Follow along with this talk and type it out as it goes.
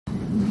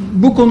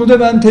bu konuda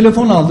ben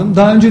telefon aldım.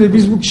 Daha önce de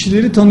biz bu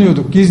kişileri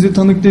tanıyorduk. Gizli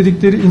tanık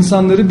dedikleri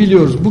insanları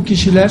biliyoruz. Bu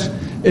kişiler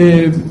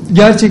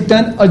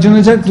gerçekten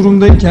acınacak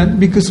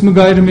durumdayken, bir kısmı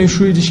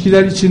gayrimeşru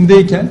ilişkiler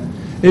içindeyken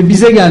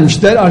bize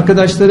gelmişler,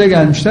 arkadaşlara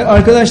gelmişler.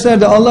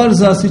 Arkadaşlar da Allah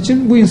rızası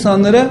için bu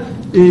insanlara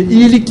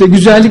iyilikle,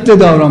 güzellikle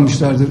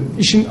davranmışlardır.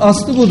 İşin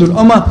aslı budur.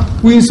 Ama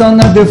bu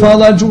insanlar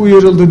defalarca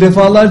uyarıldı,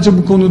 defalarca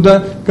bu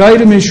konuda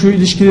gayrimeşru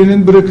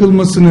ilişkilerinin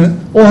bırakılmasını,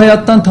 o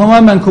hayattan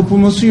tamamen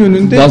kopulması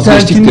yönünde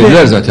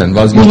vazgeçtikleri zaten.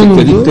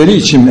 Vazgeçtikleri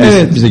için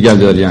bize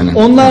geldiler yani.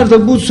 Onlar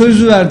da bu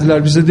sözü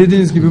verdiler bize,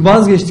 dediğiniz gibi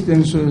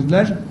vazgeçtiklerini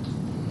söylediler.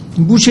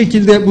 Bu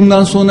şekilde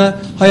bundan sonra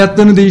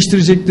hayatlarını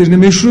değiştireceklerini,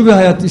 meşru bir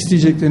hayat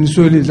isteyeceklerini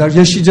söylediler,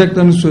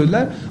 yaşayacaklarını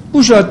söylediler.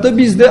 Bu şartta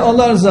biz de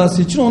Allah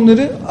rızası için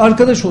onları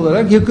arkadaş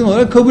olarak, yakın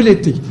olarak kabul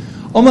ettik.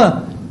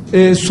 Ama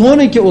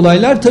sonraki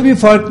olaylar tabii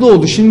farklı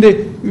oldu.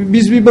 Şimdi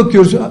biz bir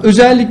bakıyoruz,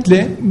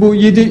 özellikle bu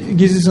 7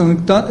 gizli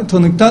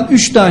tanıktan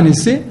 3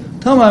 tanesi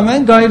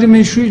tamamen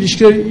gayrimeşru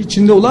ilişkiler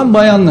içinde olan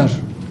bayanlar.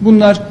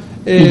 Bunlar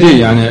değil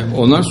yani,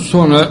 onlar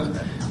sonra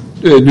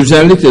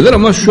düzeldik dediler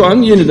ama şu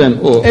an yeniden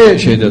o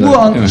şeydeler. Bu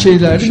an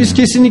şeylerdi. Biz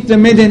kesinlikle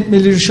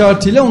medetmeleri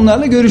şartıyla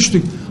onlarla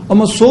görüştük.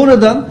 Ama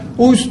sonradan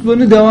o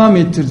üsluplarını devam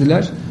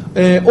ettirdiler.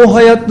 O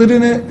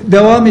hayatlarını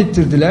devam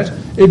ettirdiler.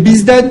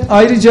 Bizden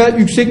ayrıca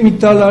yüksek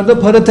miktarlarda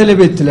para talep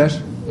ettiler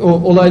o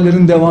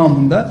olayların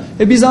devamında.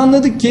 Biz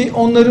anladık ki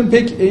onların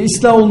pek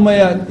ıslah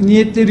olmaya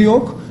niyetleri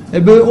yok.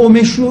 Böyle o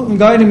meşru,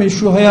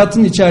 gayrimeşru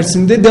hayatın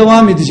içerisinde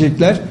devam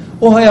edecekler.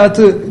 O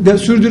hayatı da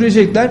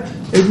sürdürecekler.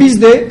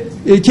 Biz de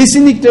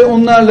kesinlikle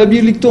onlarla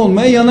birlikte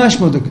olmaya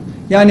yanaşmadık.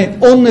 Yani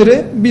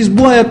onları biz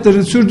bu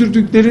hayatları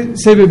sürdürdükleri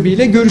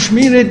sebebiyle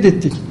görüşmeyi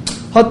reddettik.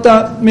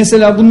 Hatta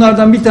mesela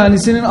bunlardan bir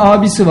tanesinin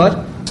abisi var.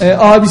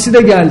 Abisi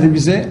de geldi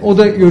bize. O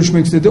da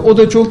görüşmek istedi. O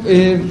da çok...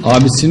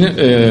 Abisini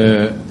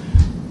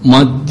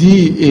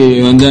maddi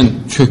yönden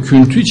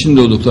çöküntü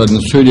içinde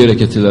olduklarını söyleyerek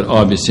getirdiler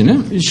abisini.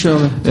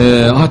 İnşallah.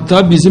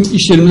 Hatta bizim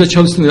iş yerimizde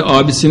çalıştığında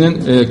abisinin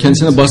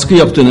kendisine baskı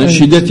yaptığını,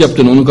 şiddet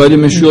yaptığını, onu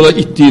gayrimeşru yola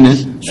ittiğini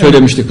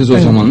söylemişti kız o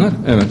zamanlar.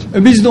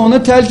 Evet. Biz de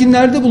ona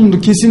telkinlerde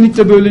bulunduk.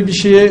 Kesinlikle böyle bir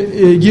şeye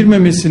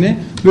girmemesini,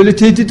 böyle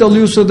tehdit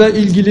alıyorsa da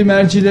ilgili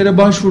mercilere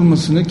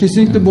başvurmasını,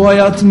 kesinlikle bu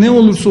hayatı ne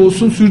olursa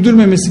olsun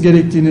sürdürmemesi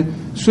gerektiğini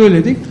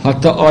söyledik.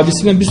 Hatta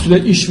abisine bir süre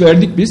iş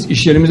verdik biz.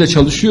 İş yerimizde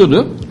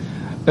çalışıyordu.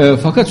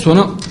 Fakat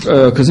sonra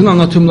kızın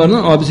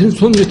anlatımlarından abisinin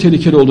son derece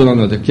tehlikeli olduğunu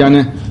anladık.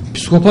 Yani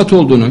psikopat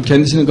olduğunu,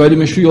 kendisini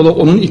gayrimeşru yola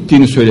onun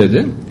ittiğini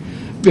söyledi.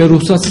 Ve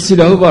ruhsatsız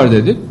silahı var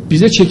dedi.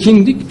 Bize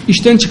çekindik,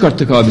 işten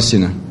çıkarttık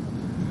abisini.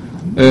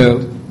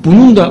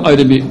 Bunun da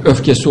ayrı bir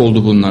öfkesi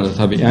oldu bunlarda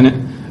tabii. Yani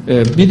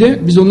bir de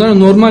biz onlara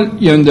normal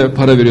yönde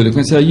para veriyorduk.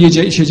 Mesela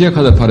yiyeceğe, içeceğe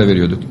kadar para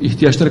veriyorduk.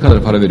 İhtiyaçları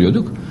kadar para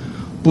veriyorduk.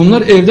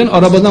 Bunlar evden,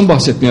 arabadan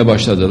bahsetmeye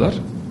başladılar.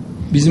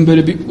 Bizim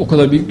böyle o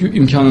kadar büyük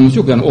imkanımız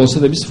yok. Yani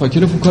olsa da biz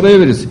fakire fukaraya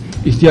veririz.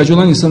 İhtiyacı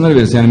olan insanlara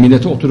veririz. Yani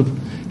millete oturup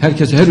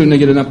herkese, her önüne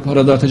gelene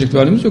para dağıtacak bir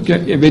halimiz yok.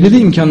 Yani belirli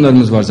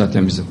imkanlarımız var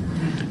zaten bizim.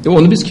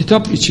 Onu biz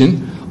kitap için,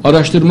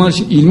 araştırma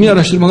için, ilmi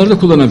araştırmaları da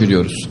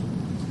kullanabiliyoruz.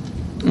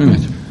 Evet.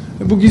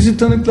 Bu gizli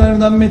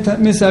tanıklardan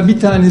mesela bir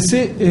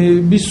tanesi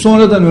biz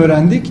sonradan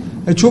öğrendik.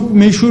 Çok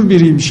meşhur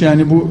biriymiş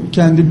yani, bu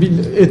kendi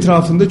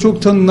etrafında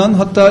çok tanınan,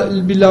 hatta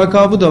bir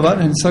lakabı da var.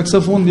 Yani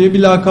saksafon diye bir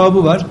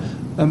lakabı var.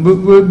 Yani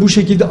bu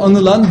şekilde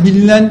anılan,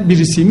 bilinen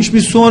birisiymiş.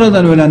 Biz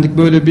sonradan öğrendik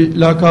böyle bir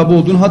lakabı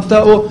olduğunu.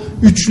 Hatta o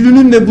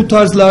üçlünün de bu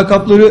tarz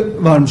lakapları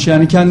varmış.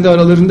 Yani kendi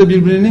aralarında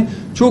birbirlerini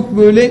çok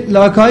böyle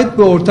lakayt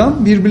bir ortam,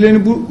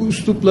 birbirlerini bu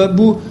üslupla,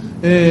 bu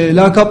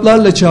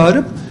lakaplarla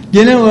çağırıp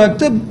genel olarak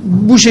da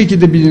bu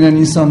şekilde bilinen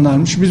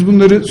insanlarmış. Biz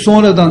bunları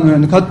sonradan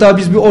öğrendik. Hatta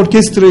biz bir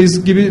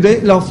orkestrayız gibi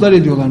de laflar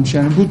ediyorlarmış.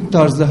 Yani bu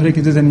tarzda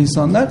hareket eden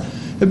insanlar.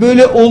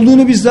 Böyle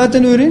olduğunu biz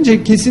zaten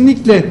öğrenince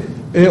kesinlikle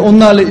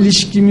onlarla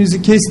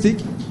ilişkimizi kestik.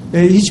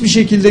 Hiçbir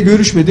şekilde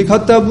görüşmedik.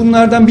 Hatta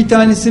bunlardan bir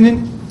tanesinin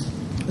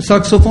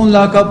saksofon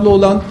lakaplı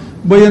olan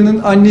bayanın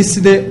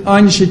annesi de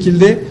aynı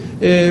şekilde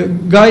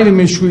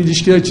gayrimeşru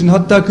ilişkiler için,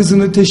 hatta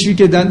kızını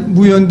teşvik eden,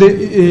 bu yönde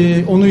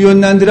onu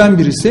yönlendiren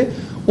birisi.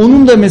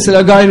 Onun da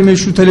mesela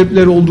gayrimeşru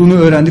talepleri olduğunu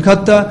öğrendik.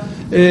 Hatta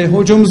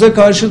hocamıza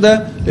karşı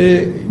da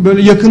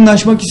böyle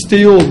yakınlaşmak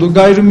isteği oldu.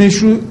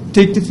 Gayrimeşru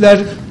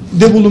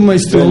tekliflerde bulunma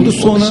isteği oldu.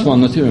 Sonra o kısmı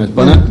anlatayım. Evet.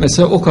 Bana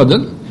mesela o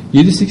kadın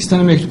 7-8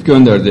 tane mektup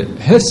gönderdi.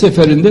 Her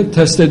seferinde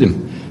tersledim.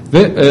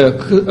 Ve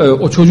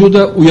o çocuğu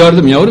da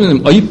uyardım. Yavrum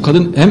dedim, ayıp,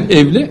 kadın hem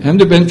evli hem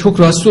de ben çok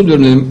rahatsız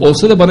oluyorum dedim.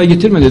 Olsa da bana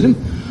getirme dedim.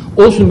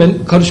 Olsun, ben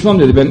karışmam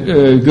dedi. Ben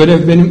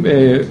görev benim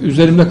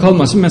üzerimde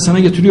kalmasın, ben sana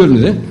getiriyorum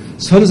dedi.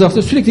 Sarı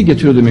zarfta sürekli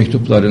getiriyordu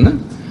mektuplarını.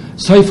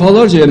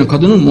 Sayfalarca, yani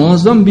kadının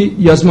muazzam bir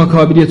yazma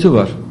kabiliyeti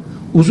var.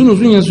 Uzun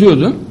uzun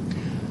yazıyordu.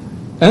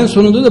 En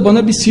sonunda da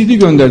bana bir CD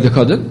gönderdi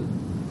kadın.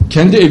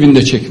 Kendi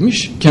evinde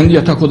çekmiş, kendi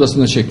yatak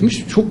odasında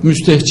çekmiş. Çok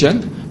müstehcen,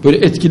 böyle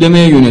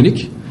etkilemeye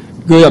yönelik.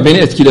 Göya beni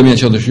etkilemeye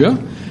çalışıyor.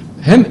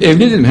 Hem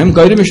evli dedim, hem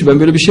gayrimeşru. Ben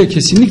böyle bir şeye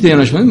kesinlikle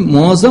yanaşmadım.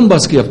 Muazzam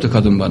baskı yaptı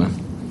kadın bana.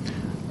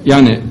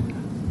 Yani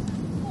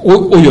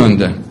o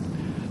yönde.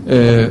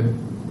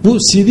 Bu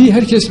CD'yi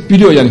herkes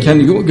biliyor, yani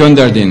kendi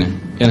gönderdiğini.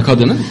 Yani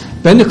kadını.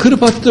 Ben de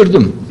kırıp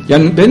attırdım.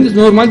 Yani ben de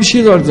normal bir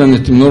şey vardı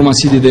zannettim. Normal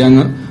CD'de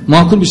yani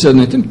makul bir şey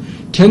zannettim.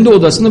 Kendi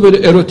odasında böyle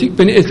erotik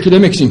beni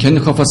etkilemek için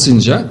kendi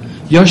kafasınca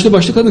yaşlı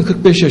başlı kadın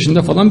 45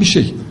 yaşında falan bir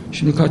şey.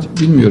 Şimdi kaç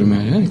bilmiyorum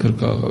yani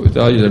 40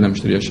 daha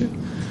ilerlemiştir yaşı.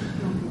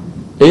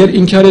 Eğer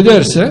inkar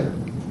ederse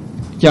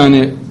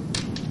yani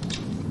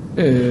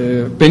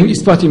benim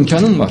ispat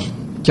imkanım var.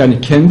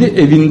 Yani kendi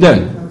evinden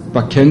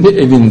bak kendi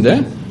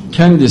evinde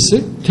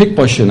kendisi tek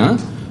başına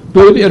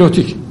böyle bir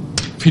erotik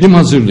film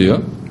hazırlıyor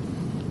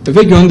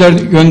ve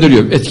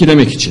gönderiyor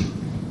etkilemek için.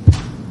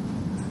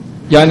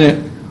 Yani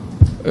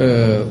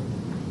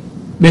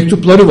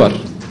mektupları var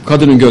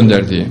kadının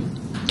gönderdiği.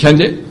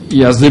 Kendi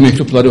yazdığı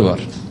mektupları var.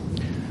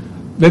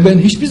 Ve ben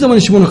hiçbir zaman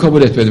hiç bunu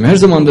kabul etmedim. Her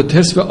zaman da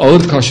ters ve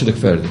ağır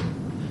karşılık verdim.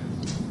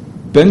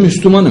 Ben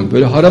Müslümanım.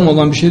 Böyle haram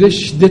olan bir şeyde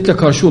şiddetle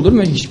karşı olurum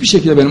ve hiçbir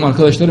şekilde benim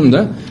arkadaşlarım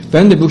da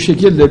ben de bu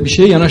şekilde bir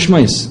şeye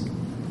yanaşmayız.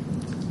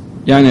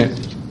 Yani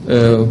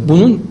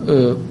bunun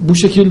bu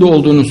şekilde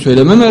olduğunu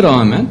söylememe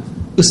rağmen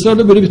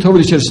ısrarla böyle bir tavır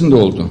içerisinde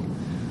oldu.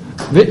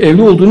 Ve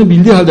evli olduğunu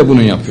bildiği halde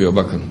bunu yapıyor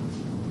bakın.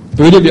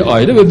 Böyle bir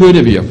aile ve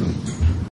böyle bir yapı.